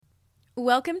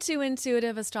Welcome to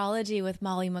Intuitive Astrology with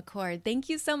Molly McCord. Thank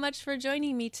you so much for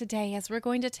joining me today as we're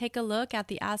going to take a look at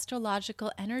the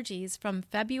astrological energies from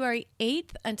February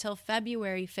 8th until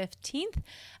February 15th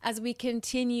as we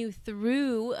continue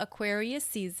through Aquarius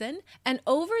season. And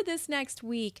over this next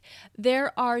week,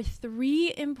 there are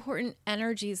three important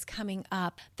energies coming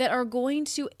up that are going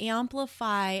to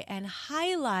amplify and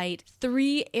highlight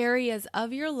three areas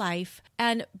of your life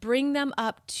and bring them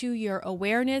up to your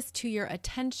awareness, to your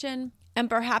attention, and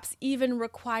perhaps even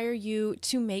require you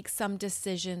to make some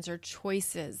decisions or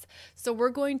choices. So we're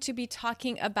going to be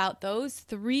talking about those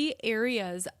three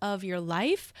areas of your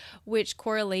life, which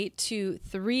correlate to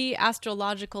three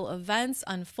astrological events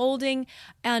unfolding,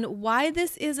 and why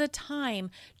this is a time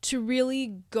to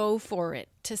really go for it,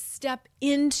 to step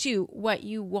into what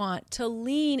you want, to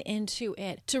lean into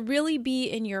it, to really be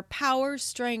in your power,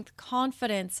 strength,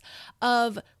 confidence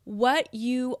of what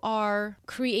you are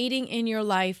creating in your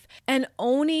life and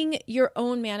owning your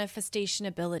own manifestation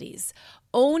abilities,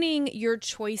 owning your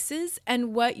choices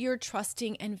and what you're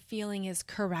trusting and feeling is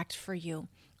correct for you.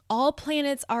 All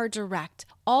planets are direct.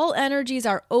 All energies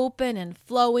are open and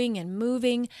flowing and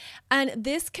moving. And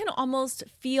this can almost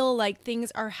feel like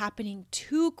things are happening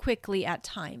too quickly at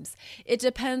times. It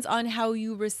depends on how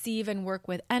you receive and work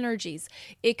with energies.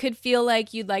 It could feel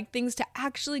like you'd like things to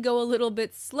actually go a little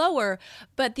bit slower,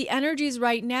 but the energies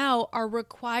right now are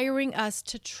requiring us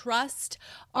to trust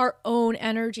our own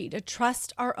energy, to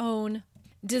trust our own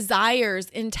desires,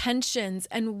 intentions,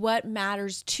 and what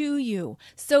matters to you.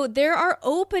 So there are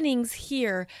openings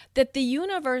here that the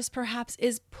universe perhaps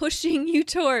is pushing you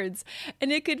towards,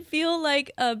 and it could feel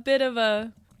like a bit of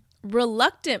a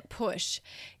reluctant push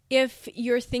if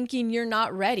you're thinking you're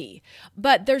not ready.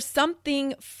 But there's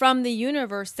something from the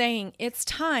universe saying, it's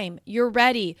time, you're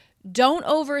ready. Don't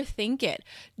overthink it.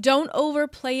 Don't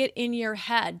overplay it in your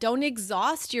head. Don't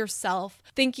exhaust yourself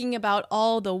thinking about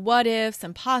all the what ifs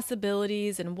and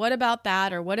possibilities and what about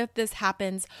that or what if this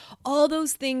happens. All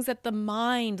those things that the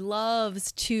mind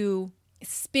loves to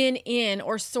spin in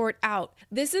or sort out.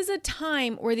 This is a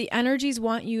time where the energies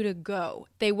want you to go.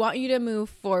 They want you to move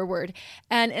forward.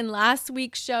 And in last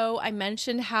week's show, I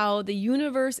mentioned how the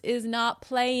universe is not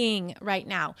playing right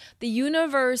now. The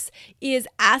universe is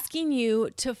asking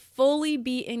you to fully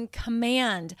be in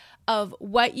command of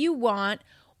what you want,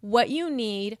 what you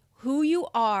need, who you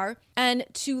are, and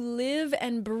to live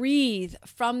and breathe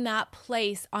from that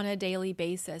place on a daily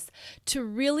basis. To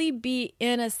really be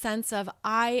in a sense of,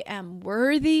 I am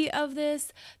worthy of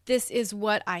this. This is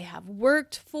what I have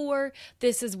worked for.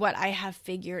 This is what I have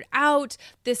figured out.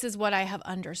 This is what I have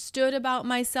understood about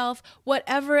myself,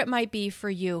 whatever it might be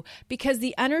for you. Because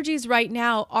the energies right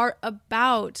now are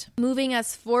about moving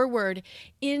us forward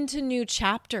into new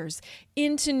chapters,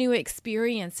 into new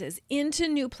experiences, into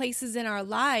new places in our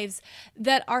lives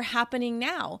that are happening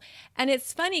now. And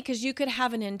it's funny because you could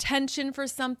have an intention for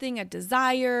something, a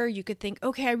desire. You could think,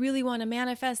 okay, I really want to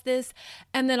manifest this.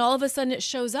 And then all of a sudden it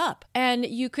shows up. And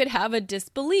you could have a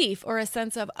disbelief or a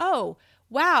sense of, oh,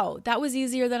 wow, that was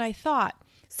easier than I thought.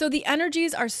 So the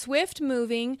energies are swift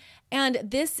moving. And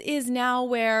this is now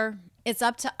where it's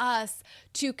up to us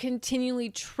to continually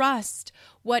trust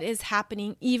what is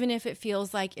happening, even if it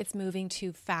feels like it's moving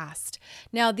too fast.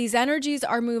 Now, these energies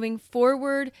are moving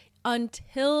forward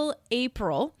until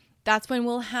April. That's when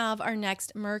we'll have our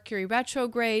next Mercury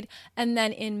retrograde. And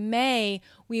then in May,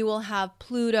 we will have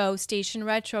Pluto station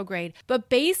retrograde. But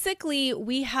basically,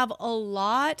 we have a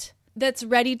lot that's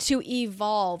ready to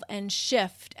evolve and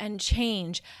shift and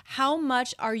change. How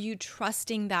much are you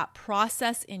trusting that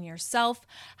process in yourself?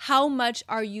 How much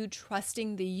are you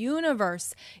trusting the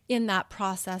universe in that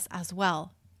process as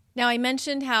well? Now, I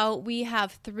mentioned how we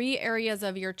have three areas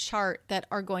of your chart that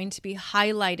are going to be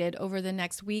highlighted over the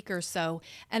next week or so,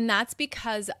 and that's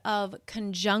because of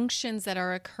conjunctions that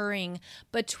are occurring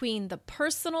between the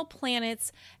personal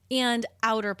planets and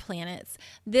outer planets.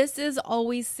 This is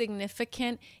always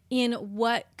significant in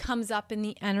what comes up in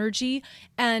the energy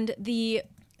and the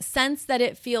sense that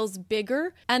it feels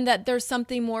bigger and that there's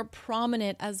something more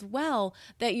prominent as well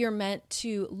that you're meant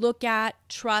to look at,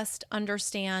 trust,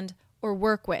 understand, or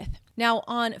work with. Now,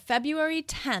 on February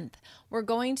 10th, we're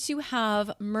going to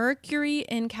have Mercury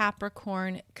in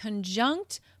Capricorn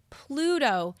conjunct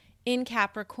Pluto in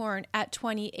Capricorn at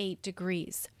 28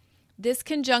 degrees. This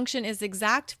conjunction is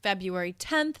exact February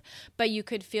 10th, but you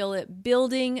could feel it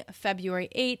building February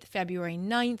 8th, February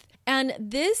 9th. And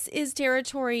this is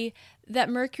territory that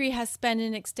Mercury has spent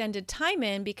an extended time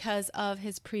in because of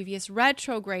his previous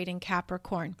retrograde in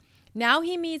Capricorn. Now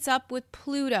he meets up with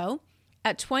Pluto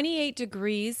at 28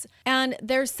 degrees, and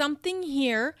there's something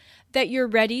here that you're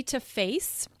ready to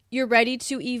face. You're ready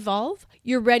to evolve.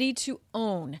 You're ready to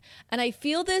own. And I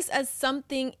feel this as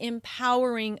something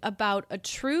empowering about a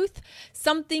truth,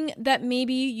 something that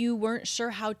maybe you weren't sure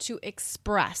how to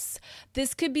express.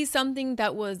 This could be something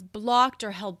that was blocked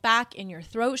or held back in your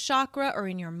throat chakra or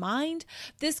in your mind.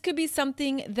 This could be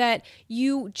something that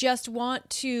you just want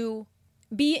to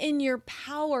be in your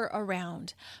power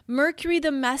around. Mercury,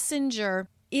 the messenger,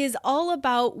 is all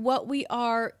about what we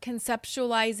are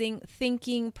conceptualizing,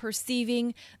 thinking,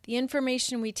 perceiving, the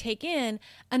information we take in,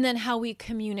 and then how we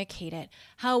communicate it,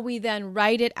 how we then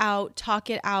write it out, talk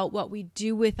it out, what we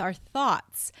do with our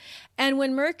thoughts. And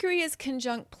when Mercury is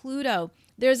conjunct Pluto,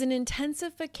 there's an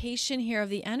intensification here of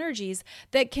the energies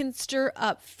that can stir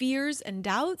up fears and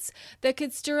doubts, that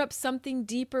could stir up something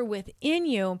deeper within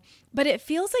you. But it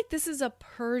feels like this is a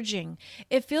purging.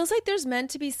 It feels like there's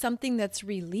meant to be something that's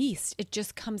released. It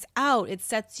just comes out. It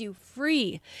sets you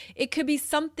free. It could be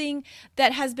something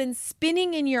that has been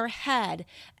spinning in your head,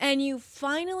 and you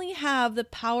finally have the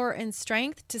power and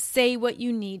strength to say what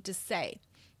you need to say.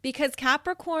 Because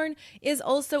Capricorn is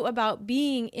also about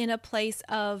being in a place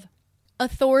of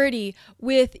authority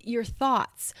with your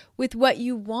thoughts, with what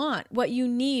you want, what you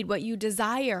need, what you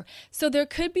desire. So there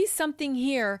could be something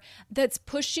here that's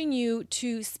pushing you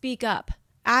to speak up,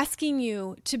 asking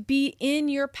you to be in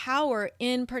your power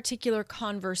in particular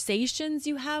conversations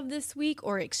you have this week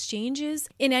or exchanges,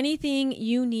 in anything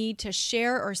you need to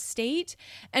share or state.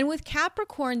 And with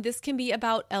Capricorn, this can be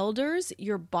about elders,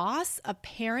 your boss, a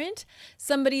parent,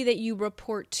 somebody that you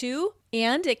report to.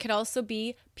 And it could also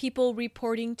be people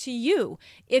reporting to you.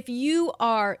 If you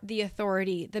are the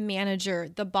authority, the manager,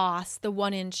 the boss, the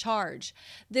one in charge,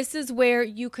 this is where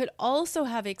you could also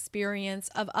have experience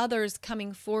of others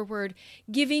coming forward,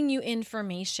 giving you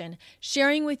information,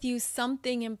 sharing with you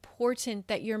something important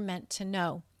that you're meant to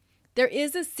know. There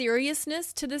is a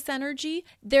seriousness to this energy.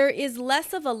 There is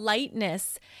less of a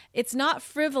lightness. It's not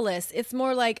frivolous. It's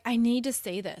more like, I need to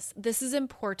say this. This is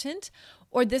important,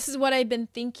 or this is what I've been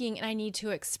thinking and I need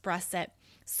to express it.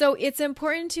 So it's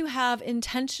important to have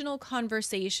intentional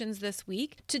conversations this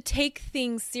week, to take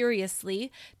things seriously,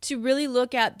 to really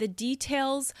look at the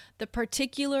details, the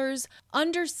particulars,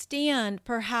 understand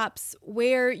perhaps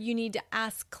where you need to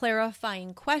ask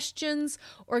clarifying questions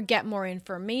or get more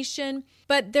information.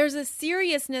 But there's a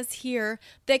seriousness here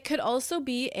that could also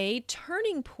be a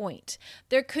turning point.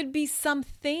 There could be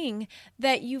something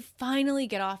that you finally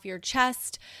get off your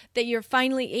chest, that you're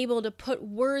finally able to put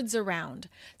words around.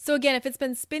 So again, if it's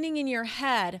been spinning in your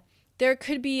head, there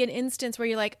could be an instance where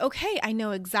you're like, okay, I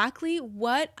know exactly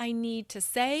what I need to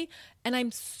say, and I'm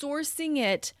sourcing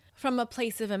it from a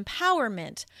place of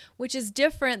empowerment, which is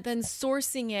different than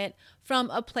sourcing it from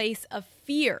a place of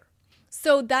fear.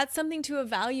 So that's something to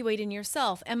evaluate in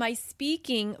yourself. Am I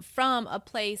speaking from a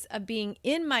place of being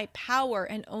in my power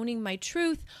and owning my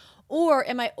truth, or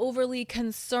am I overly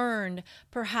concerned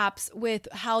perhaps with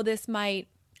how this might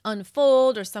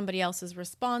unfold or somebody else's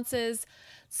responses?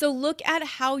 So look at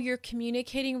how you're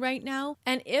communicating right now.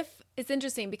 And if it's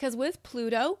interesting, because with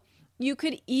Pluto, you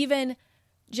could even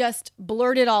just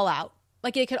blurt it all out.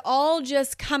 Like it could all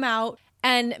just come out,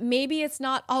 and maybe it's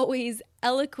not always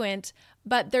eloquent,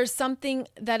 but there's something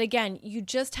that, again, you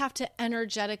just have to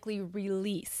energetically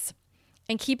release.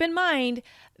 And keep in mind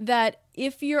that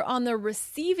if you're on the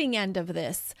receiving end of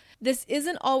this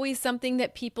isn't always something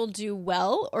that people do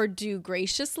well or do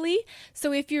graciously.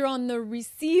 So if you're on the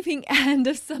receiving end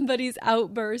of somebody's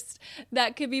outburst,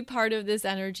 that could be part of this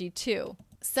energy too.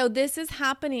 So this is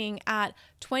happening at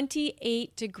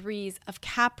 28 degrees of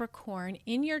Capricorn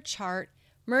in your chart,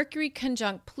 Mercury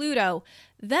conjunct Pluto.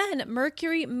 Then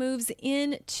Mercury moves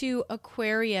into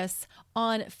Aquarius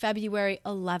on February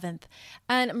 11th.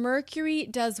 And Mercury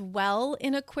does well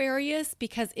in Aquarius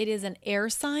because it is an air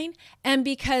sign, and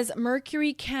because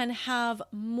Mercury can have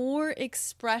more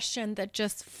expression that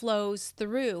just flows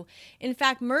through. In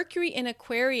fact, Mercury in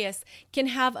Aquarius can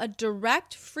have a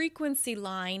direct frequency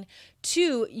line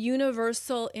to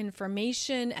universal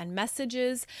information and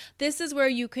messages. This is where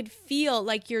you could feel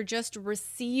like you're just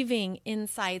receiving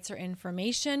insights or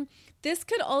information. This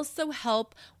could also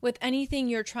help with anything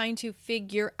you're trying to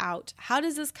figure out. How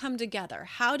does this come together?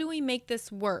 How do we make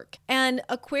this work? And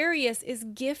Aquarius is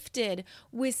gifted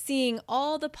with seeing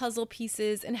all the puzzle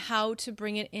pieces and how to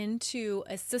bring it into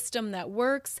a system that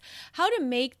works, how to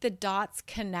make the dots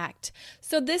connect.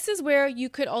 So this is where you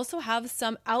could also have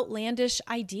some outlandish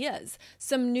ideas,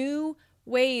 some new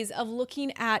ways of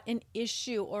looking at an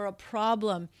issue or a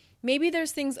problem. Maybe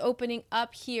there's things opening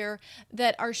up here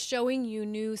that are showing you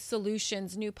new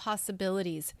solutions, new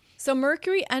possibilities. So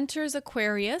Mercury enters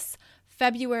Aquarius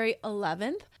February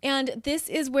 11th. And this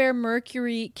is where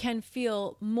Mercury can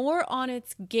feel more on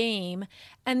its game,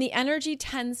 and the energy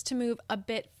tends to move a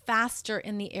bit faster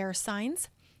in the air signs.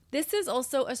 This is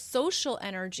also a social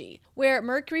energy where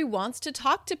Mercury wants to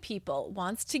talk to people,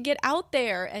 wants to get out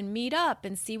there and meet up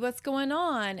and see what's going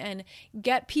on and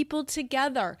get people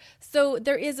together. So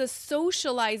there is a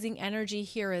socializing energy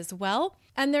here as well.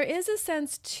 And there is a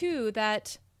sense too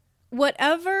that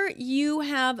whatever you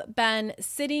have been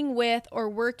sitting with or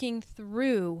working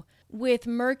through with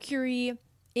Mercury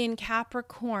in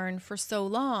Capricorn for so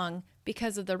long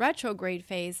because of the retrograde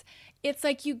phase, it's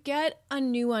like you get a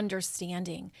new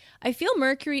understanding. I feel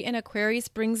Mercury in Aquarius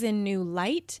brings in new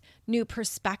light, new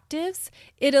perspectives.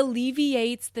 It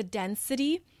alleviates the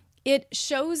density. It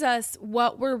shows us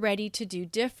what we're ready to do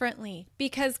differently,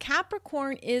 because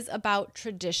Capricorn is about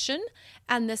tradition,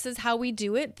 and this is how we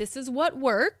do it. This is what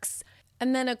works.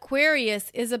 And then Aquarius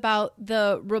is about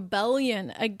the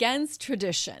rebellion against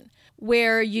tradition,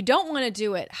 where you don't want to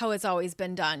do it how it's always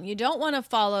been done. You don't want to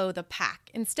follow the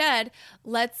pack. Instead,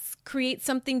 let's create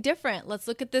something different. Let's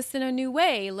look at this in a new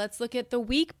way. Let's look at the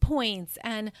weak points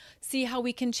and see how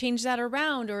we can change that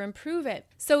around or improve it.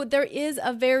 So there is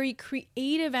a very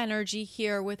creative energy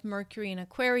here with Mercury in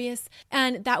Aquarius,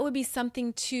 and that would be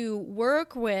something to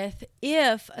work with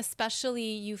if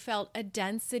especially you felt a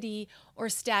density or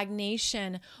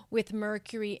stagnation with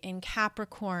Mercury in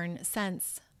Capricorn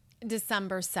since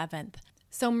December 7th.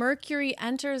 So Mercury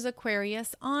enters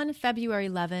Aquarius on February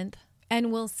 11th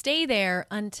and will stay there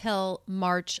until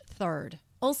March 3rd.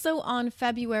 Also on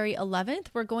February 11th,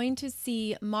 we're going to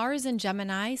see Mars in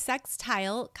Gemini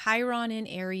sextile Chiron in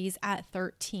Aries at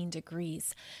 13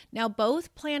 degrees. Now,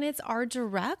 both planets are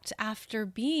direct after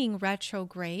being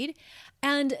retrograde,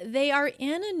 and they are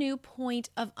in a new point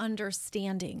of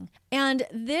understanding. And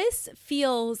this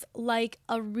feels like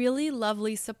a really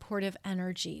lovely supportive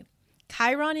energy.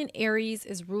 Chiron in Aries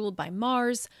is ruled by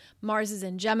Mars. Mars is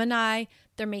in Gemini.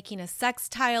 They're making a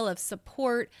sextile of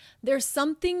support. There's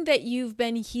something that you've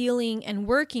been healing and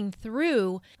working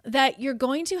through that you're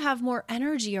going to have more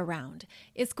energy around.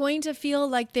 It's going to feel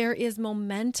like there is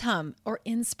momentum or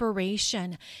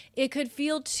inspiration. It could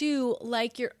feel too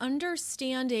like you're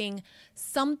understanding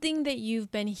something that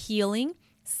you've been healing,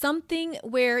 something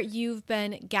where you've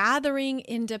been gathering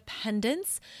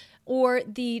independence, or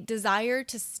the desire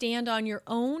to stand on your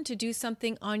own, to do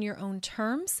something on your own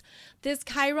terms. This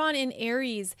Chiron in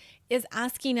Aries is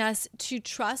asking us to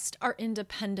trust our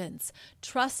independence,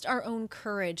 trust our own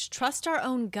courage, trust our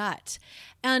own gut.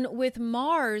 And with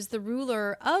Mars, the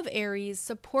ruler of Aries,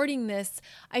 supporting this,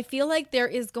 I feel like there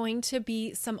is going to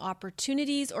be some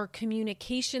opportunities or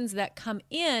communications that come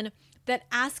in that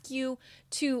ask you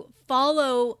to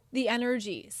follow the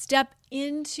energy, step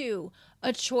into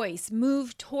a choice,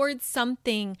 move towards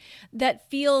something that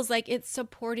feels like it's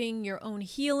supporting your own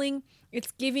healing.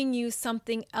 It's giving you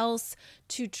something else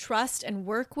to trust and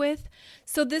work with.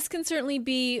 So this can certainly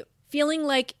be feeling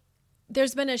like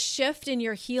there's been a shift in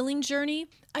your healing journey.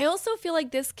 I also feel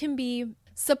like this can be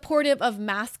supportive of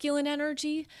masculine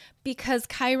energy, because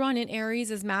Chiron in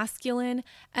Aries is masculine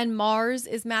and Mars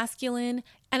is masculine.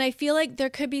 And I feel like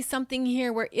there could be something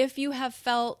here where if you have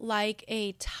felt like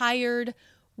a tired,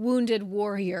 wounded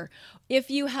warrior,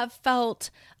 if you have felt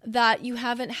that you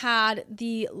haven't had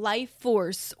the life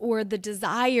force or the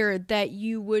desire that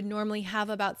you would normally have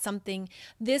about something,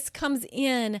 this comes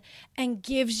in and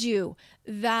gives you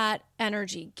that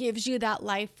energy, gives you that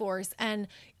life force. And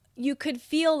you could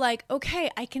feel like, okay,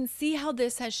 I can see how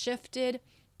this has shifted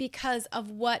because of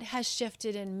what has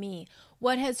shifted in me,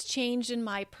 what has changed in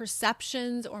my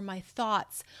perceptions or my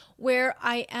thoughts, where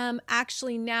I am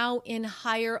actually now in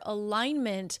higher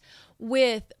alignment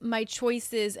with my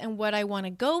choices and what I want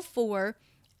to go for.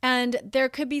 And there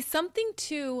could be something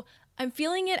too, I'm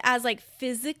feeling it as like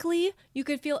physically, you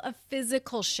could feel a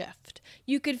physical shift.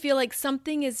 You could feel like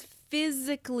something is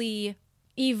physically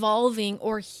evolving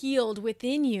or healed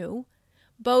within you.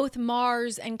 Both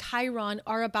Mars and Chiron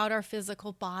are about our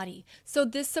physical body. So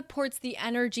this supports the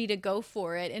energy to go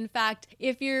for it. In fact,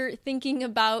 if you're thinking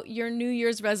about your New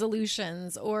Year's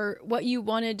resolutions or what you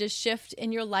wanted to shift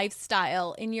in your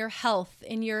lifestyle, in your health,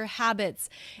 in your habits,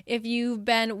 if you've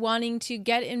been wanting to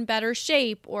get in better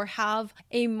shape or have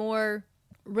a more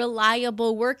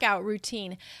reliable workout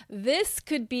routine, this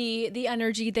could be the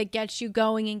energy that gets you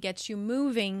going and gets you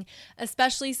moving,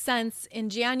 especially since in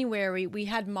January we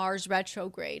had Mars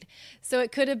retrograde. So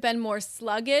it could have been more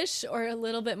sluggish or a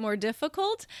little bit more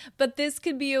difficult, but this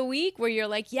could be a week where you're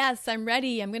like, yes, I'm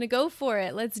ready. I'm going to go for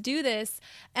it. Let's do this.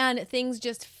 And things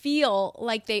just feel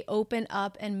like they open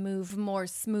up and move more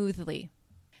smoothly.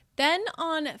 Then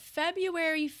on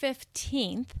February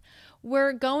 15th,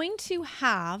 we're going to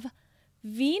have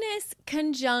Venus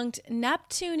conjunct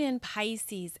Neptune in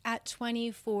Pisces at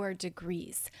 24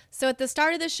 degrees. So at the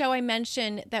start of the show, I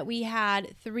mentioned that we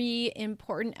had 3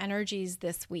 important energies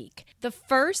this week. The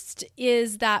first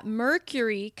is that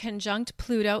Mercury conjunct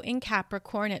Pluto in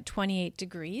Capricorn at 28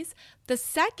 degrees. The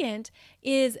second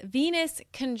is Venus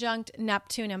conjunct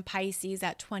Neptune in Pisces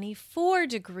at 24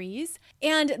 degrees.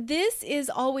 And this is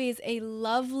always a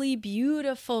lovely,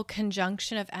 beautiful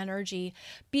conjunction of energy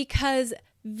because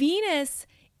Venus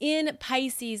in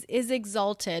Pisces is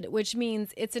exalted, which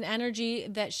means it's an energy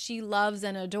that she loves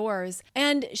and adores.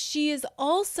 And she is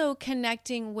also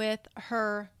connecting with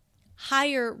her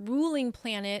higher ruling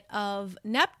planet of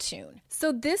Neptune.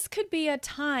 So this could be a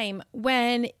time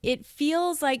when it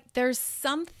feels like there's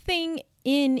something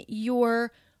in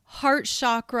your heart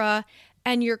chakra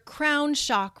and your crown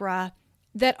chakra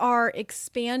that are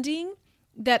expanding,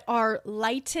 that are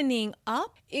lightening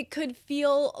up. It could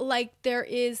feel like there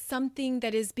is something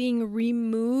that is being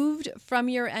removed from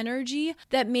your energy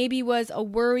that maybe was a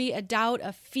worry, a doubt,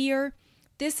 a fear.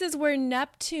 This is where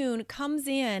Neptune comes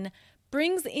in,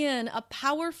 brings in a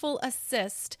powerful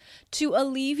assist to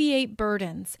alleviate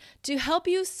burdens, to help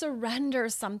you surrender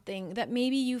something that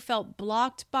maybe you felt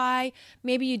blocked by,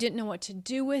 maybe you didn't know what to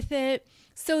do with it.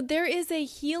 So there is a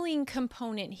healing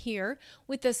component here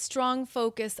with a strong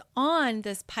focus on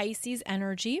this Pisces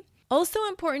energy. Also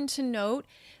important to note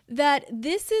that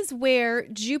this is where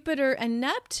Jupiter and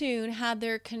Neptune had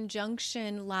their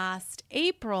conjunction last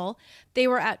April. They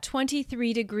were at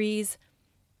 23 degrees,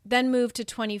 then moved to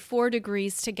 24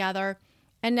 degrees together.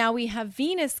 And now we have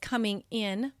Venus coming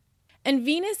in. And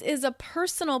Venus is a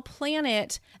personal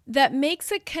planet that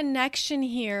makes a connection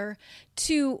here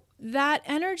to that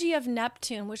energy of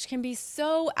Neptune, which can be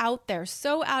so out there,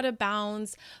 so out of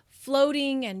bounds,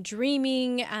 floating and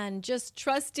dreaming and just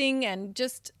trusting and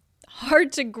just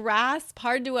hard to grasp,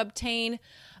 hard to obtain.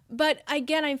 But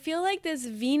again, I feel like this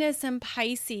Venus and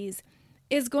Pisces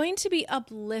is going to be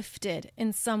uplifted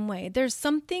in some way. There's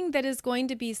something that is going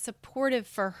to be supportive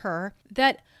for her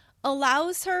that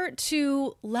allows her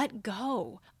to let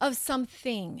go of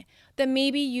something that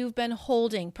maybe you've been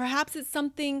holding. Perhaps it's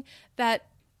something that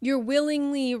you're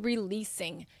willingly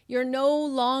releasing. You're no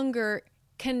longer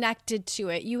connected to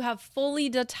it. You have fully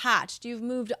detached. You've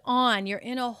moved on. You're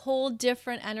in a whole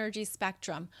different energy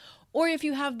spectrum. Or if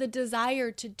you have the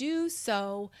desire to do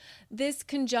so, this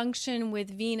conjunction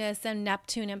with Venus and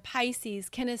Neptune and Pisces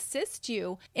can assist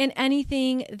you in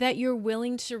anything that you're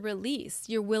willing to release,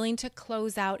 you're willing to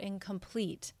close out and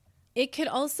complete. It could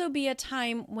also be a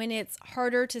time when it's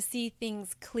harder to see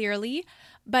things clearly,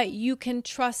 but you can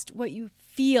trust what you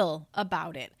feel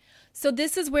about it. So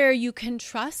this is where you can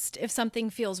trust if something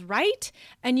feels right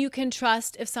and you can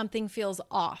trust if something feels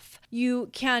off. You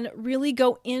can really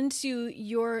go into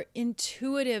your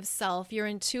intuitive self, your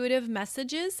intuitive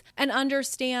messages, and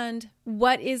understand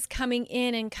what is coming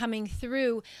in and coming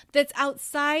through that's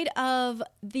outside of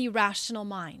the rational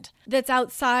mind, that's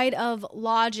outside of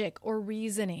logic or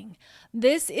reasoning.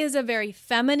 This is a very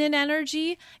feminine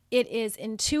energy. It is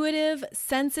intuitive,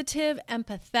 sensitive,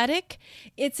 empathetic.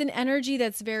 It's an energy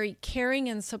that's very caring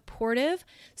and supportive.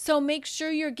 So make sure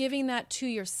you're giving that to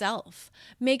yourself.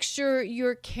 Make sure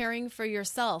you're caring for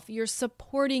yourself. You're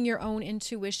supporting your own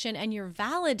intuition and you're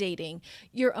validating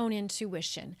your own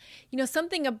intuition. You know,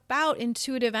 something about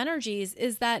intuitive energies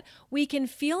is that we can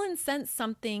feel and sense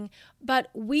something, but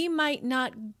we might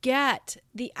not get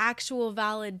the actual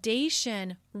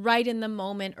validation right in the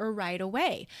moment or right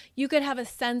away. You could have a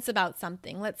sense about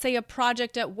something, let's say a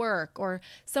project at work or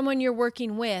someone you're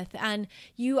working with, and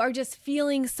you are just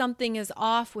feeling something is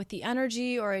off with the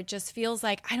energy, or it just feels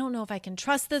like, I don't know if I can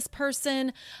trust this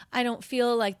person. I don't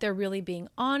feel like they're really being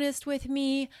honest with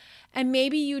me. And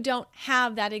maybe you don't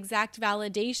have that exact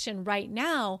validation right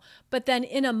now, but then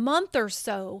in a month or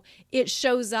so, it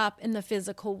shows up in the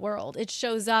physical world. It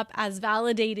shows up as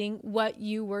validating what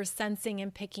you were sensing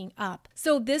and picking up.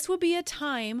 So this will be a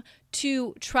time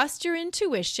to trust your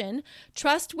intuition,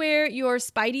 trust where your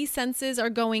spidey senses are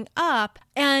going up,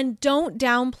 and don't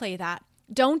downplay that.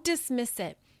 Don't dismiss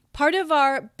it. Part of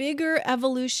our bigger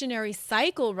evolutionary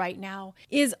cycle right now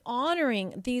is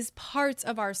honoring these parts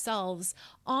of ourselves,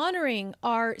 honoring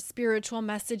our spiritual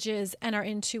messages and our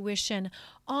intuition,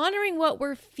 honoring what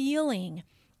we're feeling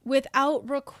without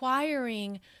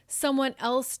requiring someone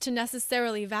else to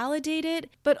necessarily validate it,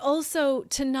 but also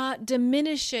to not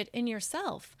diminish it in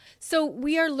yourself. So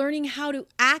we are learning how to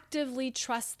actively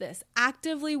trust this,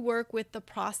 actively work with the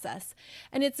process.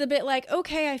 And it's a bit like,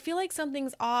 okay, I feel like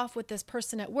something's off with this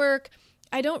person at work.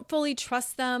 I don't fully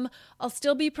trust them. I'll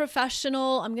still be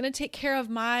professional. I'm going to take care of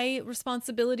my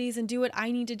responsibilities and do what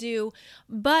I need to do,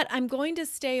 but I'm going to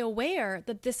stay aware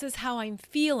that this is how I'm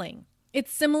feeling.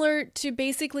 It's similar to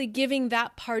basically giving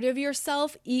that part of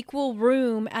yourself equal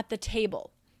room at the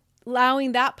table,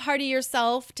 allowing that part of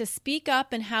yourself to speak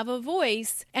up and have a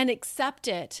voice and accept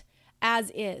it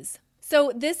as is.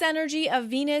 So this energy of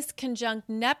Venus conjunct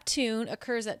Neptune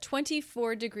occurs at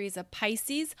 24 degrees of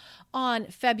Pisces on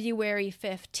February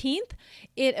 15th.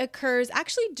 It occurs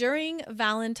actually during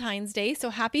Valentine's Day. So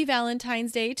happy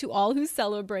Valentine's Day to all who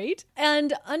celebrate.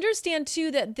 And understand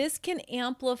too that this can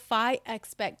amplify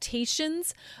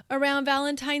expectations around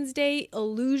Valentine's Day,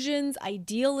 illusions,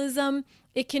 idealism.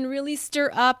 It can really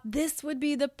stir up, this would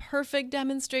be the perfect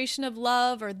demonstration of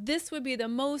love, or this would be the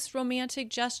most romantic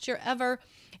gesture ever.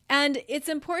 And it's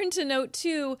important to note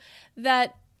too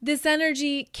that this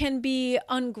energy can be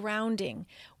ungrounding,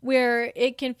 where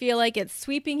it can feel like it's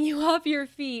sweeping you off your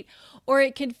feet, or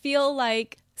it can feel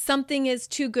like something is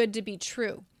too good to be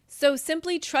true. So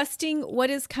simply trusting what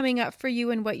is coming up for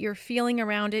you and what you're feeling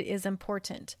around it is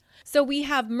important. So we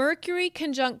have Mercury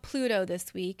conjunct Pluto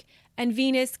this week and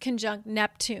Venus conjunct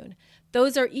Neptune.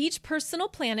 Those are each personal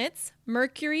planets.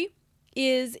 Mercury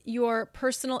is your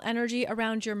personal energy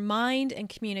around your mind and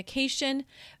communication.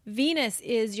 Venus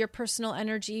is your personal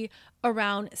energy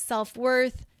around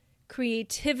self-worth,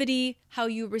 creativity, how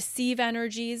you receive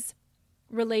energies,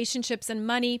 relationships, and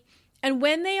money. And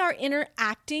when they are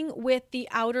interacting with the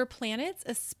outer planets,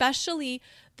 especially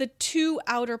the two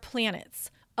outer planets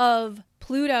of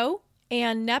Pluto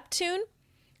and Neptune,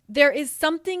 there is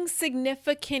something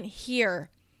significant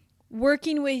here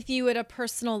working with you at a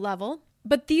personal level.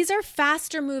 But these are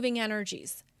faster moving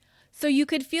energies. So you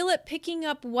could feel it picking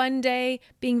up one day,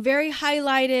 being very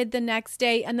highlighted the next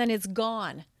day, and then it's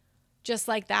gone. Just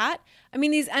like that. I mean,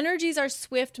 these energies are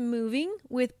swift moving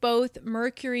with both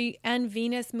Mercury and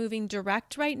Venus moving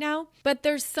direct right now. But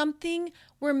there's something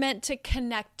we're meant to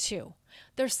connect to.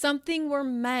 There's something we're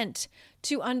meant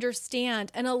to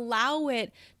understand and allow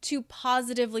it to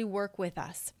positively work with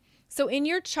us. So in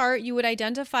your chart, you would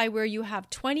identify where you have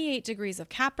 28 degrees of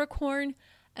Capricorn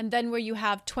and then where you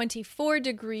have 24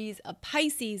 degrees of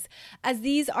Pisces, as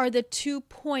these are the 2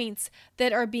 points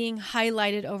that are being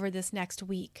highlighted over this next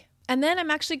week. And then I'm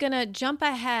actually going to jump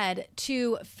ahead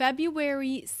to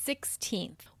February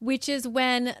 16th, which is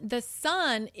when the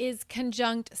Sun is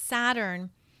conjunct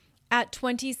Saturn at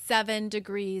 27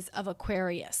 degrees of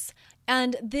Aquarius.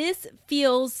 And this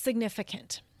feels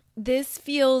significant. This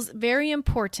feels very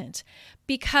important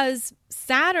because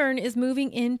Saturn is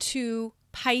moving into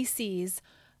Pisces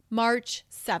March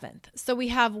 7th. So we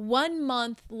have 1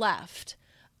 month left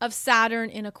of Saturn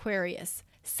in Aquarius.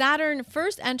 Saturn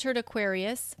first entered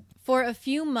Aquarius for a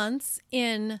few months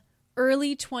in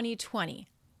early 2020,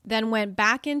 then went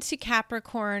back into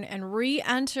Capricorn and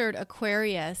re-entered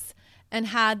Aquarius and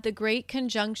had the great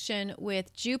conjunction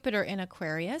with Jupiter in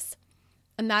Aquarius.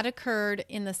 And that occurred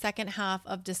in the second half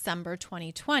of December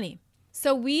 2020.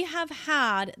 So we have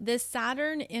had this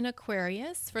Saturn in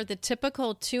Aquarius for the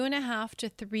typical 2.5 to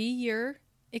 3 year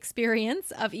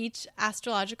experience of each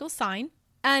astrological sign.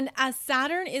 And as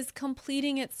Saturn is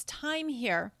completing its time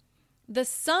here, the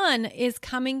Sun is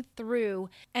coming through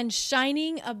and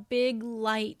shining a big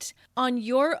light on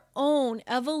your own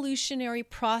evolutionary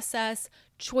process,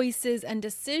 choices, and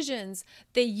decisions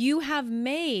that you have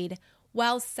made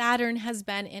while Saturn has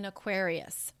been in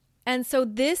Aquarius. And so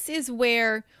this is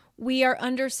where we are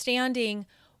understanding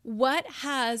what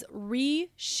has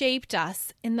reshaped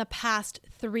us in the past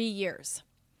 3 years.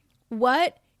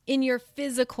 What in your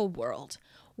physical world,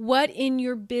 what in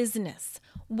your business,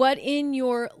 what in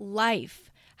your life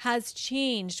has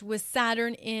changed with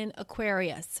Saturn in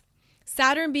Aquarius.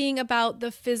 Saturn being about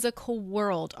the physical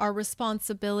world, our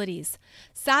responsibilities.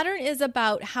 Saturn is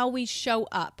about how we show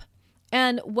up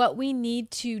and what we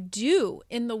need to do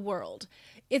in the world.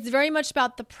 It's very much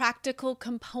about the practical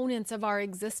components of our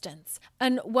existence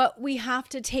and what we have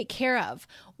to take care of,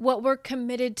 what we're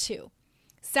committed to.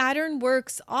 Saturn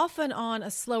works often on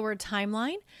a slower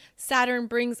timeline. Saturn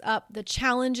brings up the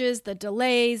challenges, the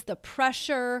delays, the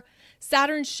pressure.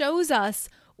 Saturn shows us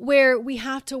where we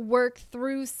have to work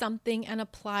through something and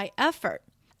apply effort.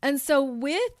 And so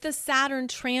with the Saturn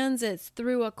transits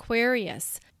through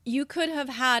Aquarius, you could have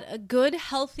had a good,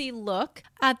 healthy look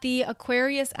at the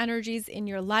Aquarius energies in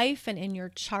your life and in your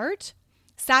chart.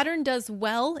 Saturn does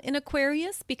well in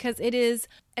Aquarius because it is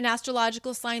an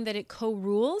astrological sign that it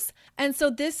co-rules. And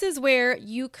so this is where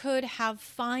you could have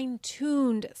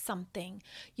fine-tuned something.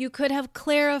 You could have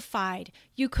clarified.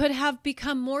 You could have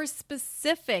become more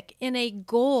specific in a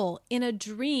goal, in a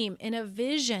dream, in a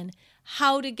vision,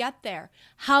 how to get there,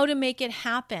 how to make it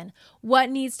happen, what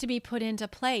needs to be put into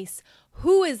place,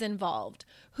 who is involved,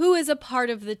 who is a part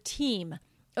of the team.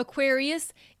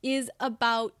 Aquarius is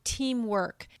about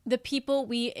teamwork, the people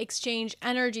we exchange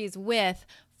energies with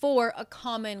for a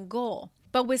common goal.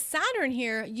 But with Saturn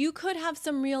here, you could have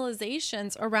some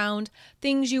realizations around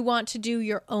things you want to do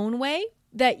your own way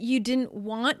that you didn't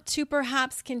want to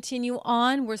perhaps continue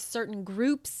on with certain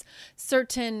groups,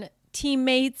 certain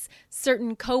teammates,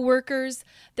 certain coworkers.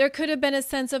 There could have been a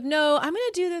sense of, no, I'm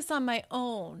going to do this on my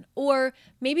own. Or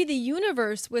maybe the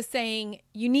universe was saying,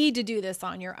 you need to do this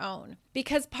on your own.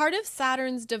 Because part of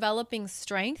Saturn's developing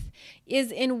strength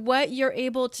is in what you're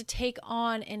able to take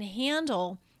on and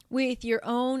handle with your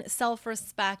own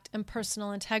self-respect and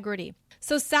personal integrity.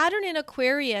 So Saturn in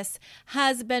Aquarius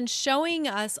has been showing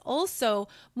us also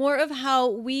more of how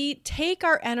we take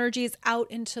our energies out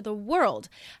into the world,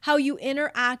 how you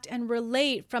interact and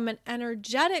relate from an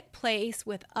energetic place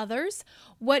with others,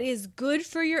 what is good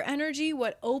for your energy,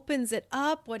 what opens it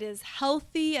up, what is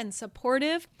healthy and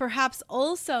supportive, perhaps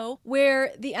also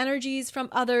where the energies from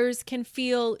others can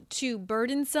feel too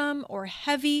burdensome or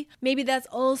heavy. Maybe that's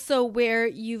also where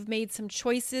you've made some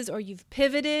choices or you've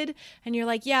pivoted and you're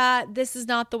like, yeah, this is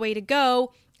not the way to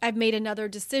go. I've made another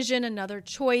decision, another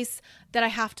choice that I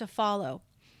have to follow.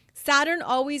 Saturn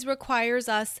always requires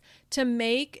us to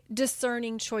make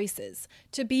discerning choices,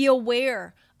 to be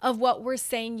aware of what we're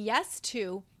saying yes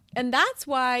to. And that's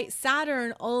why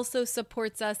Saturn also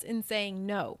supports us in saying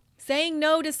no. Saying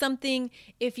no to something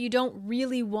if you don't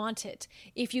really want it,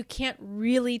 if you can't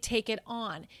really take it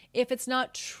on, if it's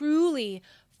not truly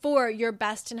for your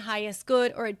best and highest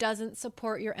good, or it doesn't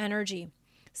support your energy.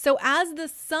 So as the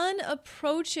sun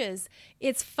approaches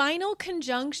its final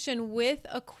conjunction with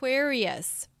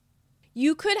Aquarius,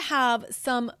 you could have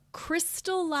some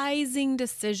crystallizing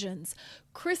decisions,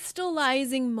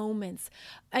 crystallizing moments,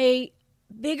 a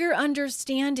bigger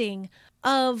understanding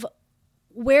of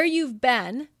where you've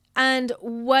been and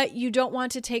what you don't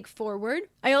want to take forward.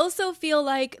 I also feel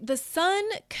like the sun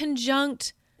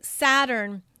conjunct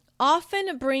Saturn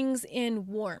often brings in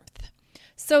warmth.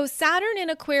 So Saturn in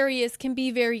Aquarius can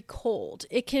be very cold.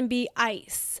 It can be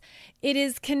ice. It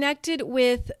is connected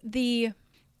with the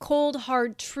cold,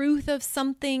 hard truth of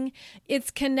something.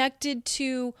 It's connected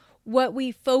to what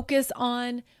we focus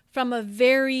on from a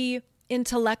very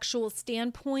intellectual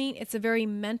standpoint. It's a very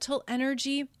mental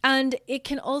energy. And it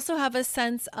can also have a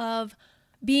sense of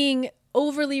being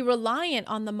overly reliant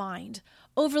on the mind,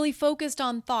 overly focused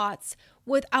on thoughts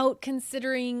without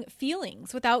considering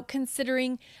feelings, without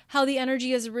considering how the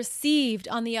energy is received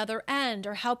on the other end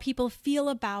or how people feel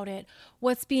about it,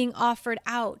 what's being offered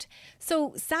out.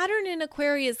 So Saturn in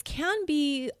Aquarius can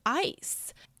be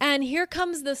ice. And here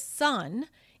comes the sun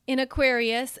in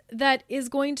Aquarius that is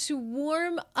going to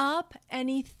warm up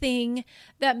anything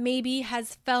that maybe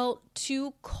has felt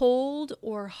too cold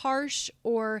or harsh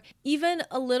or even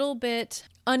a little bit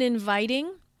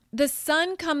uninviting. The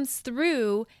sun comes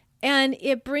through and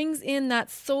it brings in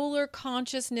that solar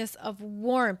consciousness of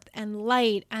warmth and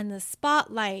light and the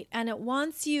spotlight, and it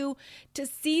wants you to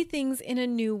see things in a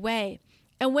new way.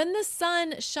 And when the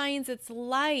sun shines its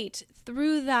light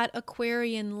through that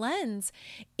Aquarian lens,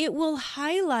 it will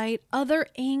highlight other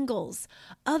angles,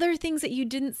 other things that you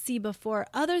didn't see before,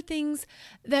 other things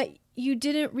that you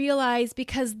didn't realize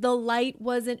because the light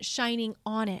wasn't shining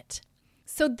on it.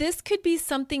 So this could be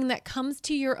something that comes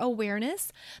to your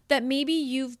awareness that maybe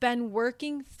you've been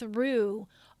working through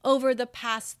over the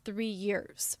past 3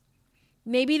 years.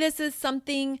 Maybe this is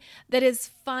something that is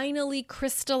finally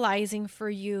crystallizing for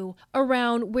you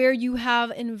around where you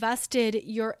have invested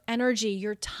your energy,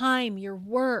 your time, your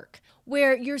work,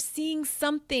 where you're seeing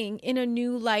something in a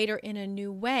new light or in a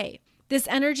new way. This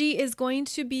energy is going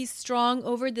to be strong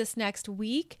over this next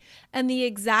week, and the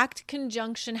exact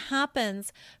conjunction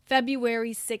happens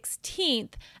February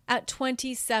 16th at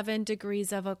 27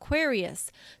 degrees of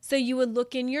Aquarius. So you would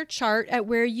look in your chart at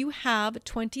where you have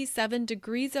 27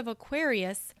 degrees of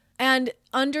Aquarius and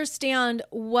understand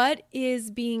what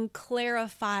is being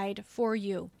clarified for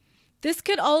you. This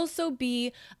could also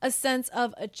be a sense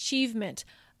of achievement.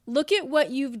 Look at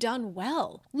what you've done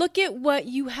well. Look at what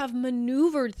you have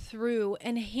maneuvered through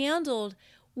and handled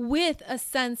with a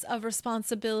sense of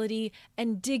responsibility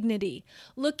and dignity.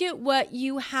 Look at what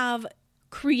you have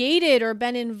created or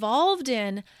been involved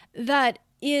in that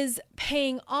is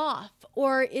paying off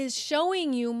or is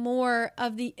showing you more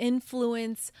of the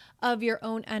influence of your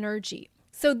own energy.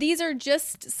 So these are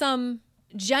just some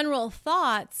general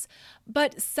thoughts,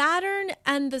 but Saturn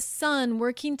and the sun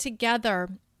working together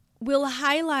will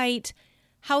highlight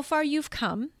how far you've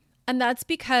come, And that's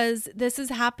because this is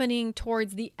happening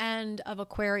towards the end of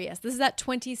Aquarius. This is at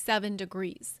 27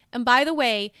 degrees. And by the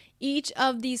way, each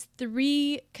of these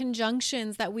 3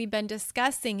 conjunctions that we've been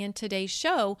discussing in today's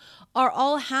show are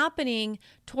all happening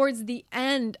towards the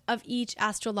end of each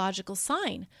astrological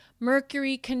sign.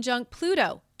 Mercury conjunct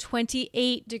Pluto,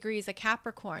 28 degrees of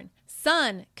Capricorn.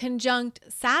 Sun conjunct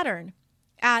Saturn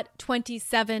at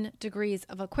 27 degrees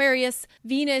of Aquarius,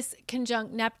 Venus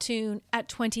conjunct Neptune at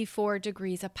 24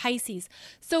 degrees of Pisces.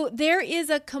 So there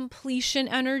is a completion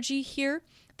energy here.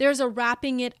 There's a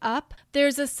wrapping it up.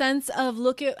 There's a sense of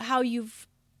look at how you've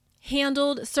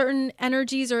handled certain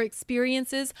energies or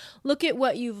experiences. Look at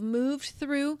what you've moved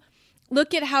through.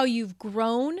 Look at how you've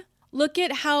grown. Look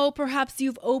at how perhaps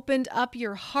you've opened up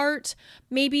your heart.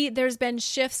 Maybe there's been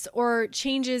shifts or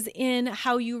changes in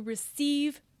how you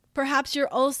receive. Perhaps you're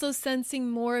also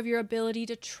sensing more of your ability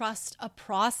to trust a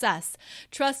process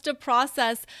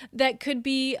that could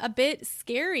be a bit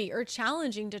scary or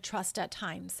challenging to trust at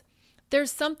times. There's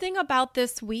something about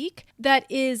this week that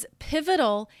is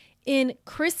pivotal in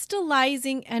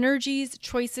crystallizing energies,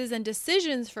 choices, and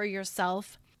decisions for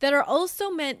yourself that are also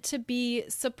meant to be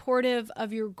supportive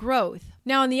of your growth.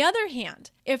 Now, on the other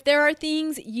hand, if there are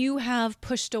things you have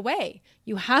pushed away,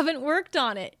 you haven't worked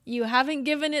on it, you haven't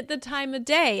given it the time of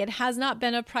day, it has not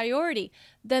been a priority,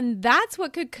 then that's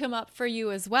what could come up for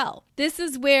you as well. This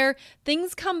is where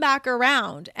things come back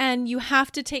around and you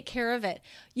have to take care of it.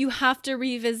 You have to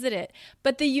revisit it.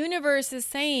 But the universe is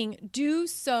saying, do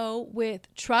so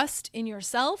with trust in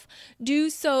yourself,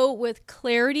 do so with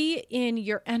clarity in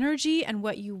your energy and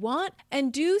what you want,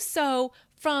 and do so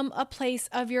from a place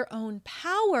of your own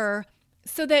power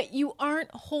so that you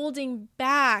aren't holding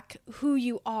back who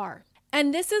you are.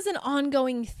 And this is an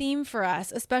ongoing theme for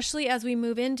us, especially as we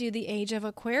move into the age of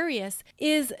Aquarius,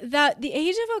 is that the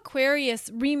age of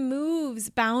Aquarius removes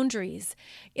boundaries.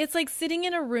 It's like sitting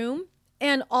in a room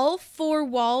and all 4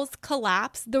 walls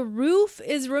collapse, the roof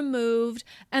is removed,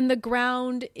 and the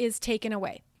ground is taken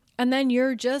away. And then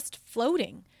you're just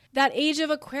floating. That age of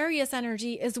Aquarius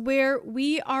energy is where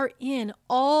we are in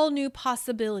all new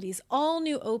possibilities, all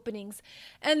new openings.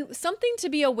 And something to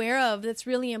be aware of that's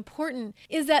really important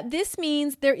is that this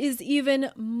means there is even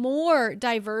more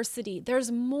diversity.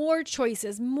 There's more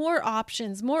choices, more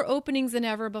options, more openings than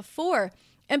ever before.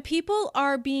 And people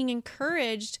are being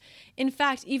encouraged, in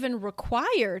fact, even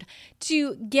required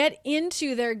to get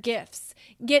into their gifts,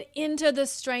 get into the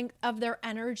strength of their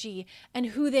energy and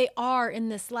who they are in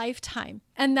this lifetime.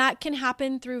 And that can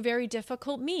happen through very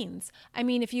difficult means. I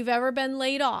mean, if you've ever been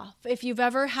laid off, if you've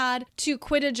ever had to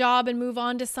quit a job and move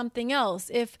on to something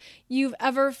else, if you've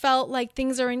ever felt like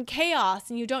things are in chaos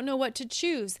and you don't know what to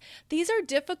choose, these are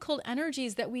difficult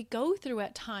energies that we go through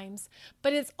at times.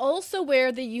 But it's also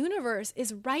where the universe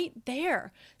is right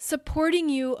there, supporting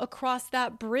you across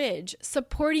that bridge,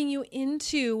 supporting you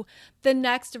into the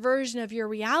next version of your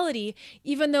reality,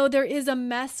 even though there is a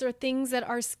mess or things that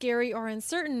are scary or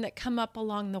uncertain that come up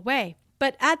along the way.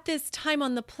 But at this time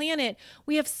on the planet,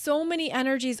 we have so many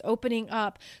energies opening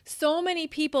up, so many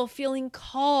people feeling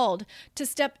called to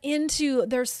step into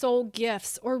their soul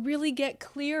gifts or really get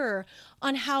clearer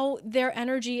on how their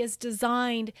energy is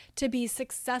designed to be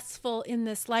successful in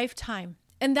this lifetime.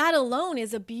 And that alone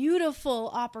is a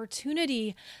beautiful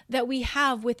opportunity that we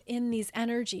have within these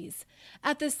energies.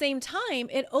 At the same time,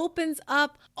 it opens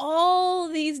up all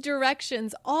these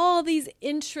directions, all these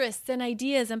interests and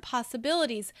ideas and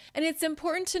possibilities. And it's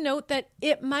important to note that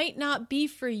it might not be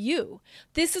for you.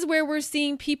 This is where we're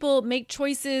seeing people make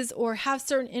choices or have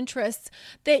certain interests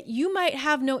that you might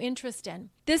have no interest in.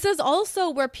 This is also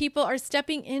where people are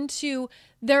stepping into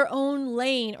their own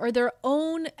lane or their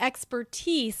own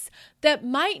expertise that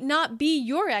might not be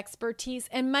your expertise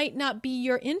and might not be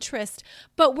your interest,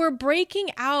 but we're breaking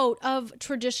out of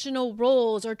traditional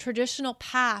roles or traditional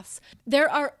paths. There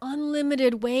are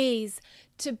unlimited ways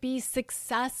to be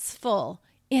successful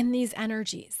in these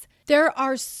energies. There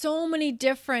are so many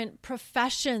different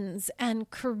professions and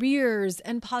careers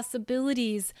and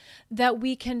possibilities that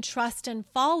we can trust and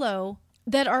follow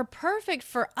that are perfect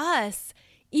for us,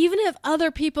 even if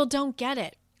other people don't get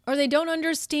it, or they don't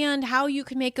understand how you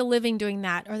can make a living doing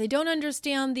that, or they don't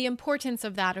understand the importance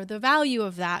of that or the value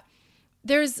of that.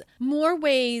 There's more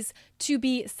ways to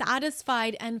be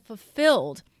satisfied and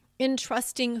fulfilled in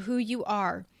trusting who you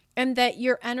are, and that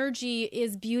your energy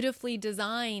is beautifully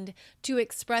designed to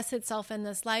express itself in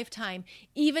this lifetime,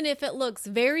 even if it looks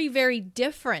very, very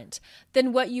different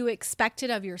than what you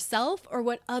expected of yourself or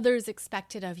what others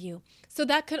expected of you. So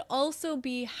that could also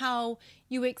be how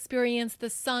you experience the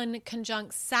Sun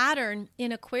conjunct Saturn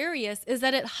in Aquarius, is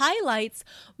that it highlights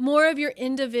more of your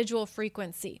individual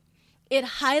frequency. It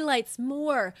highlights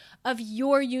more of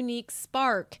your unique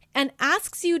spark and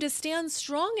asks you to stand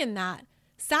strong in that.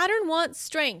 Saturn wants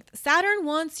strength. Saturn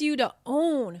wants you to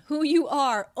own who you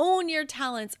are, own your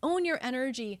talents, own your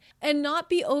energy, and not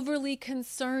be overly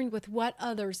concerned with what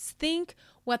others think,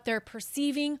 what they're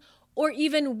perceiving, or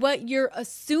even what you're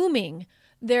assuming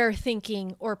they're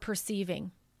thinking or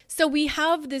perceiving. So we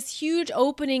have this huge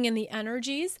opening in the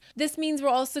energies. This means we're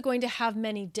also going to have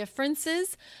many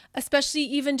differences, especially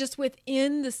even just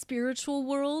within the spiritual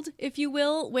world, if you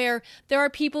will, where there are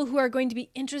people who are going to be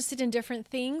interested in different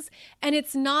things. And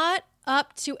it's not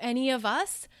up to any of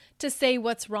us to say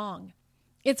what's wrong.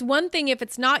 It's one thing if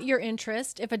it's not your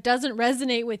interest, if it doesn't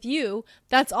resonate with you,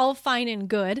 that's all fine and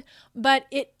good, but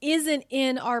it isn't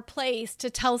in our place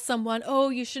to tell someone, oh,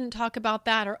 you shouldn't talk about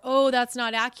that, or oh, that's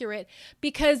not accurate,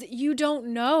 because you don't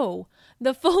know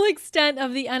the full extent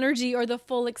of the energy or the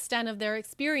full extent of their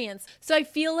experience. So I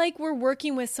feel like we're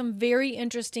working with some very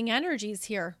interesting energies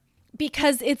here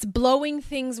because it's blowing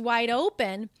things wide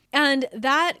open, and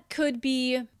that could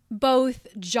be both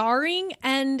jarring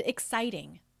and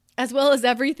exciting, as well as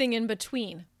everything in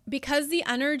between. Because the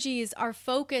energies are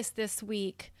focused this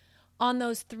week on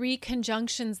those 3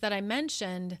 conjunctions that I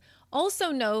mentioned,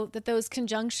 also note that those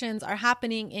conjunctions are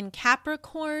happening in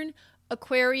Capricorn,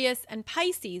 Aquarius, and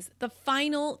Pisces, the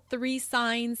final 3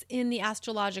 signs in the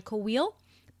astrological wheel.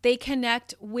 They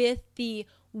connect with the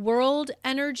world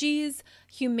energies,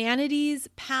 humanity's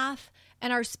path,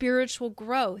 and our spiritual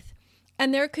growth.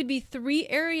 And there could be 3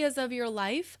 areas of your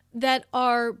life that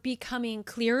are becoming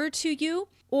clearer to you,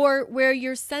 or where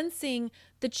you're sensing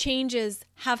the changes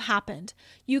have happened.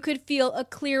 You could feel a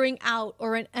clearing out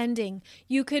or an ending.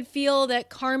 You could feel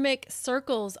that karmic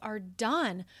circles are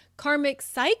done. Karmic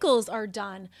cycles are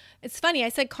done. It's funny, I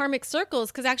said karmic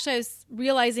circles because actually I was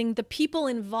realizing the people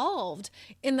involved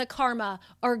in the karma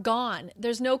are gone.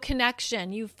 There's no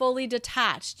connection. You fully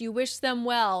detached. You wish them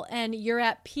well and you're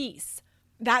at peace.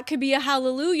 That could be a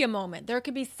hallelujah moment. There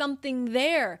could be something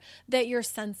there that you're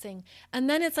sensing. And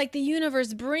then it's like the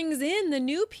universe brings in the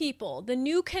new people, the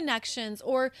new connections,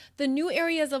 or the new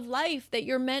areas of life that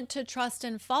you're meant to trust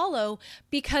and follow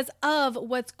because of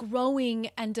what's growing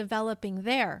and developing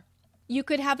there. You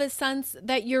could have a sense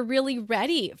that you're really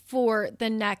ready for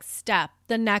the next step,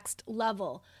 the next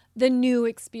level, the new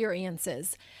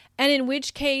experiences. And in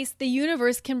which case, the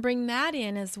universe can bring that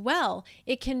in as well.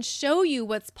 It can show you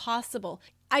what's possible.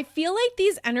 I feel like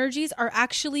these energies are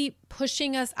actually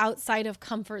pushing us outside of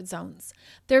comfort zones.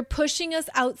 They're pushing us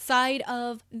outside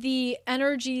of the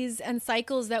energies and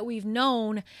cycles that we've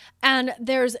known. And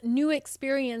there's new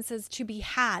experiences to be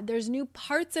had. There's new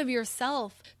parts of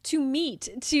yourself to meet,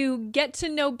 to get to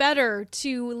know better,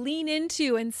 to lean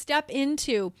into and step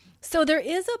into. So there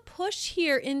is a push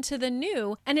here into the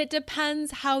new, and it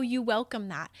depends how you welcome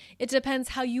that. It depends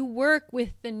how you work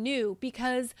with the new,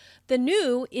 because the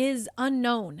new is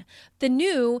unknown. The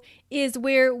new is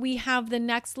where we have the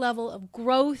next level of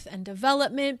growth and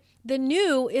development. The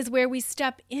new is where we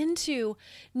step into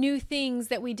new things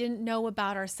that we didn't know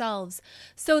about ourselves.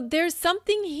 So there's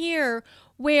something here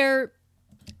where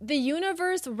the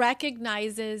universe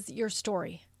recognizes your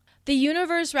story. The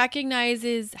universe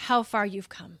recognizes how far you've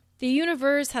come. The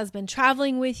universe has been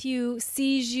traveling with you,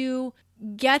 sees you,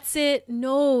 gets it,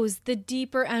 knows the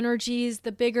deeper energies,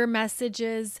 the bigger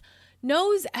messages,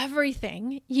 knows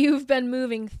everything you've been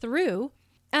moving through.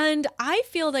 And I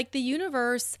feel like the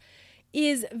universe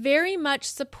is very much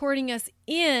supporting us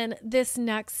in this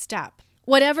next step,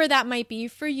 whatever that might be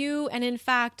for you. And in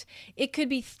fact, it could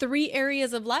be 3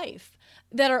 areas of life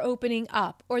that are opening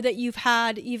up, or that you've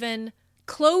had even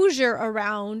closure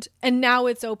around, and now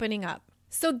it's opening up.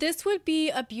 So this would be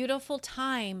a beautiful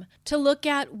time to look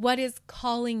at what is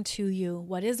calling to you,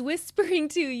 what is whispering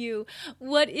to you,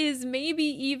 what is maybe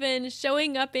even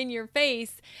showing up in your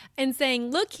face and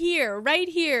saying, look here, right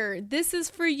here, this is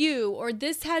for you, or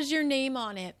this has your name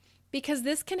on it. Because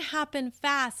this can happen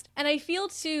fast. And I feel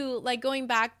too, like going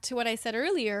back to what I said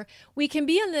earlier, we can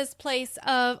be in this place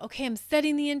of, okay, I'm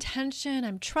setting the intention,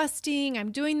 I'm trusting,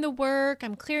 I'm doing the work,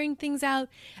 I'm clearing things out.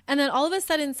 And then all of a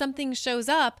sudden something shows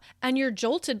up and you're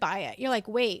jolted by it. You're like,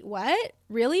 wait, what?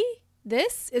 Really?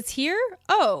 This is here?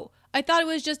 Oh, I thought it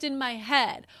was just in my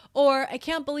head. Or I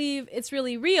can't believe it's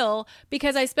really real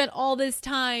because I spent all this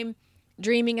time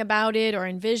dreaming about it or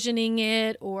envisioning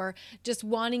it or just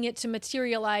wanting it to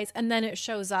materialize, and then it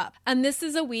shows up. And this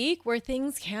is a week where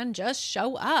things can just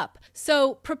show up.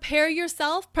 So prepare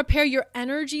yourself, prepare your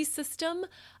energy system.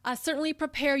 Certainly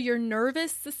prepare your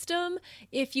nervous system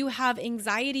if you have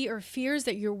anxiety or fears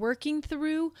that you're working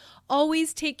through.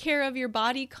 Always take care of your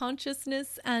body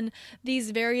consciousness and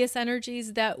these various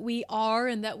energies that we are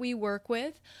and that we work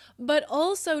with, but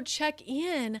also check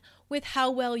in with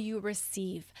how well you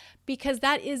receive, because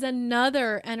that is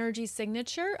another energy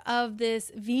signature of this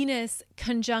Venus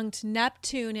conjunct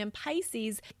Neptune in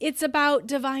Pisces. It's about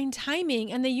divine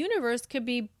timing, and the universe could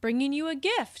be bringing you a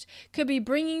gift, could be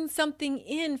bringing something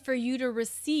in for you to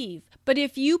receive. But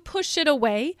if you push it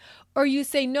away, or you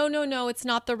say, no, it's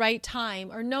not the right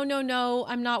time, or no,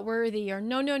 I'm not worthy, or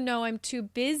no, I'm too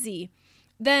busy,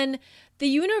 then the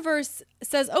universe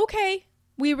says, okay,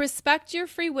 we respect your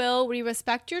free will, we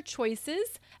respect your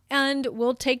choices, and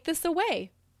we'll take this away,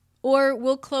 or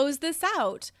we'll close this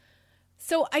out.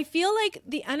 So I feel like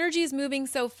the energy is moving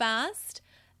so fast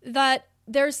that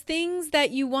there's things that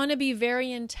you want to be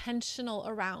very intentional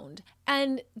around,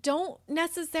 and don't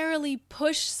necessarily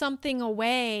push something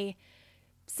away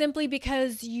simply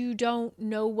because you don't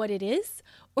know what it is,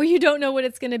 or you don't know what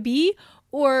it's going to be,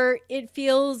 or it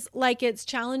feels like it's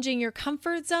challenging your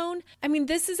comfort zone. I mean,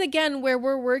 this is again where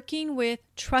we're working with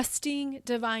trusting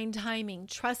divine timing,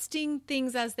 trusting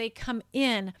things as they come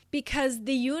in, because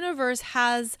the universe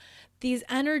has these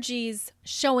energies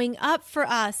showing up for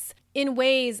us in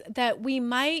ways that we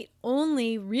might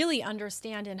only really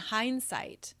understand in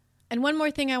hindsight. And one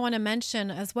more thing I want to mention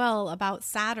as well about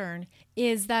Saturn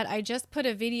is that I just put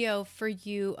a video for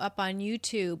you up on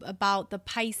YouTube about the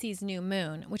Pisces new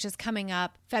moon, which is coming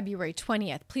up February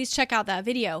 20th. Please check out that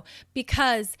video,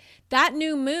 because that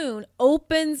new moon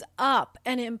opens up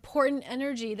an important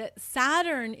energy that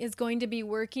Saturn is going to be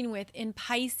working with in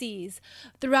Pisces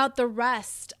throughout the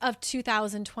rest of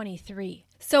 2023.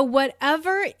 So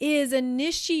whatever is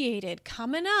initiated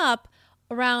coming up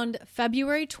around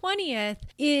February 20th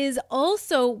is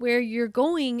also where you're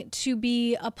going to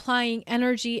be applying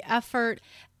energy, effort,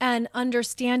 and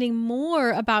understanding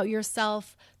more about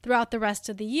yourself throughout the rest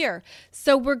of the year.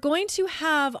 So we're going to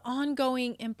have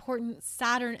ongoing important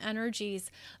Saturn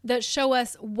energies that show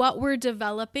us what we're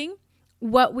developing,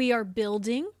 what we are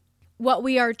building, what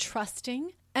we are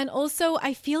trusting. And also,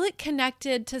 I feel it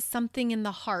connected to something in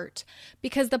the heart,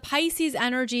 because the Pisces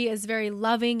energy is very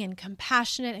loving and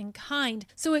compassionate and kind.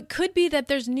 So it could be that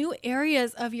there's new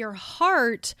areas of your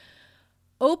heart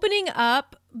opening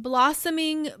up,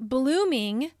 blossoming,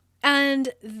 blooming,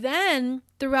 and then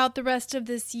throughout the rest of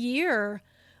this year,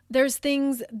 there's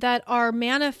things that are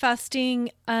manifesting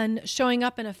and showing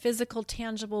up in a physical,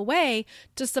 tangible way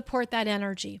to support that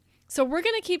energy. So we're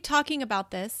going to keep talking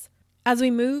about this as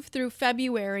we move through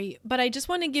February, but I just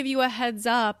want to give you a heads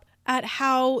up at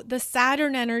how the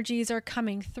Saturn energies are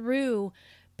coming through,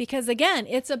 because again,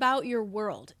 it's about your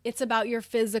world. It's about your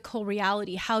physical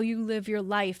reality, how you live your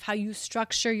life, how you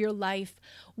structure your life,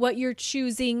 what you're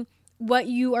choosing, what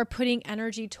you are putting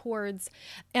energy towards,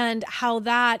 and how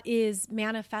that is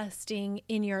manifesting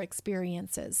in your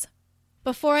experiences.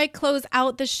 Before I close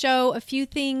out the show, a few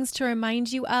things to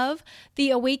remind you of. The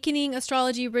Awakening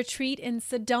Astrology Retreat in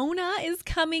Sedona is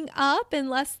coming up in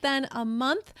less than a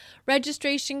month.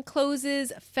 Registration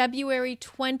closes February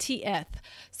 20th.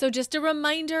 So just a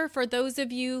reminder for those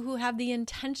of you who have the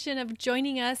intention of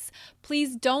joining us,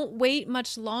 please don't wait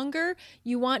much longer.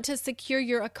 You want to secure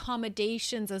your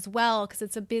accommodations as well, because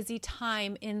it's a busy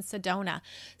time in Sedona.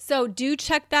 So do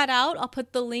check that out. I'll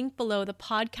put the link below the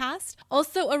podcast.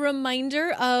 Also, a reminder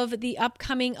of the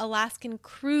upcoming Alaskan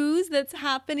cruise that's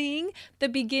happening the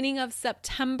beginning of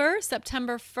September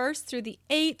 1st through the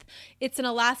 8th. It's an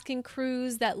Alaskan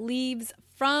cruise that leaves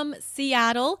from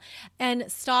Seattle and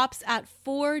stops at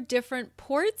 4 different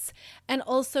ports and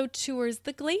also tours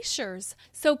the glaciers.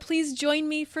 So please join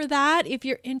me for that if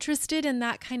you're interested in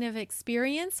that kind of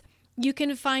experience. You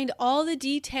can find all the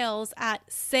details at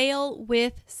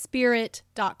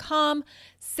sailwithspirit.com,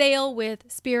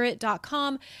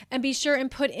 sailwithspirit.com, and be sure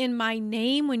and put in my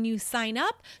name when you sign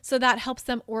up, so that helps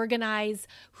them organize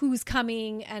who's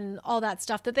coming and all that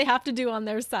stuff that they have to do on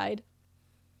their side.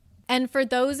 And for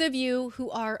those of you who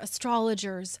are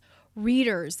astrologers,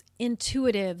 readers,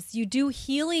 intuitives, you do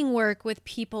healing work with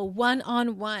people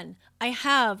one-on-one, I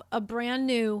have a brand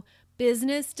new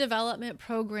business development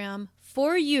program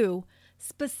for you,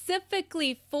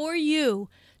 specifically for you,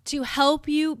 to help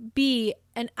you be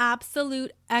an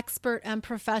absolute expert and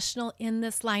professional in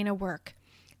this line of work.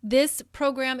 This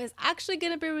program is actually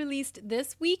going to be released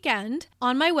this weekend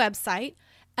on my website,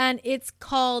 and it's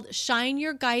called Shine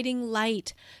Your Guiding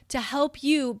Light, to help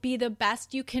you be the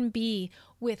best you can be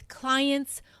with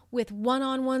clients, with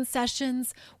one-on-one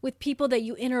sessions, with people that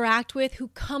you interact with who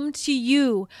come to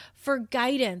you for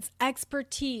guidance,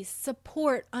 expertise,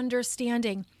 support,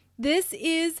 understanding. This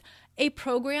is a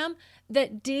program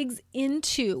that digs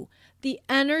into the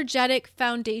energetic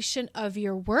foundation of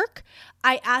your work.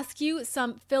 I ask you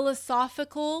some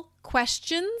philosophical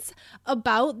questions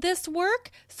about this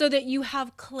work so that you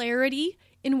have clarity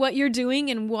in what you're doing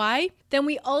and why. Then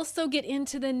we also get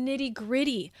into the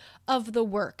nitty-gritty of the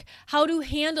work, how to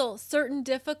handle certain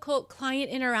difficult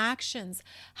client interactions,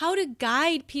 how to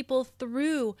guide people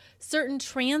through certain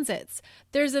transits.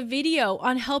 There's a video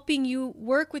on helping you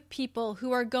work with people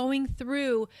who are going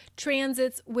through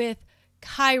transits with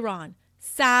Chiron,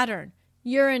 Saturn,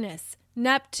 Uranus,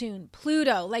 Neptune,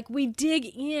 Pluto. Like, we dig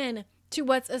in to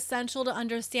what's essential to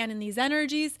understand in these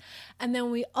energies. And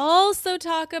then we also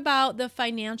talk about the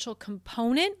financial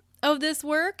component of this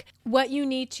work, what you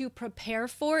need to prepare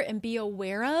for and be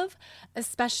aware of,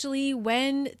 especially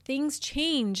when things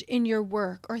change in your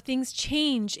work or things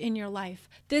change in your life.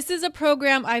 This is a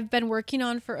program I've been working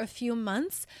on for a few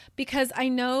months because I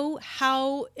know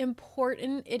how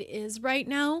important it is right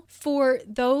now for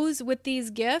those with these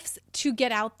gifts to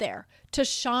get out there, to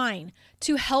shine,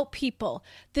 to help people.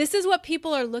 This is what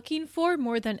people are looking for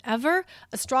more than ever.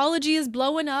 Astrology is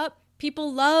blowing up.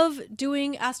 People love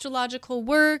doing astrological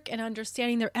work and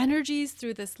understanding their energies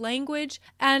through this language.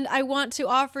 And I want to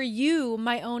offer you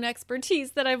my own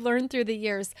expertise that I've learned through the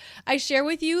years. I share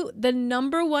with you the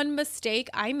number one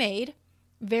mistake I made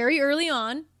very early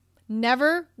on.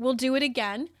 Never will do it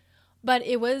again, but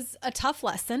it was a tough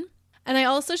lesson. And I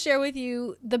also share with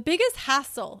you the biggest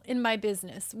hassle in my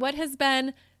business, what has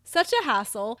been such a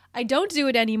hassle. I don't do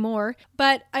it anymore,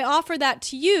 but I offer that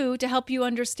to you to help you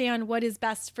understand what is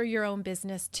best for your own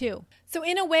business too. So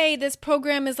in a way, this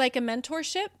program is like a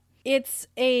mentorship. It's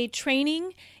a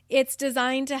training. It's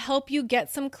designed to help you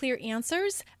get some clear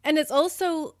answers. And it's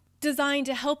also designed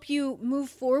to help you move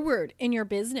forward in your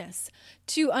business,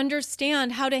 to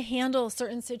understand how to handle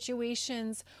certain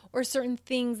situations or certain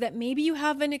things that maybe you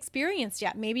haven't experienced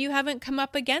yet. Maybe you haven't come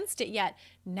up against it yet.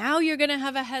 Now you're going to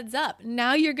have a heads up.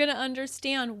 Now you're going to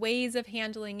understand ways of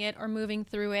handling it or moving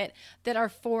through it that are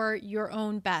for your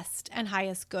own best and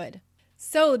highest good.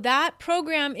 So that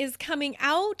program is coming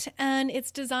out, and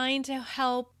it's designed to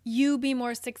help you be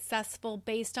more successful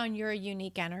based on your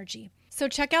unique energy. So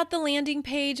check out the landing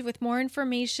page with more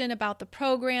information about the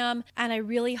program, and I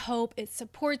really hope it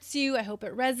supports you. I hope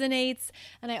it resonates,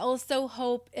 and I also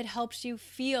hope it helps you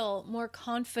feel more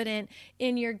confident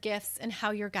in your gifts and how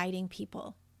you're guiding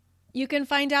people. You can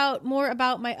find out more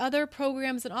about my other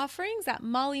programs and offerings at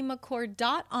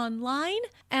mollymccord.online,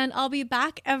 and I'll be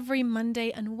back every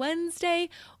Monday and Wednesday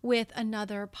with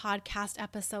another podcast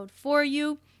episode for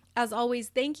you. As always,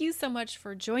 thank you so much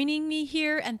for joining me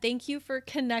here, and thank you for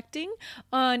connecting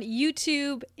on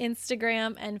YouTube,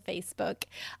 Instagram, and Facebook.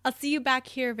 I'll see you back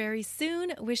here very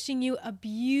soon, wishing you a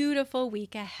beautiful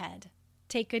week ahead.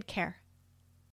 Take good care.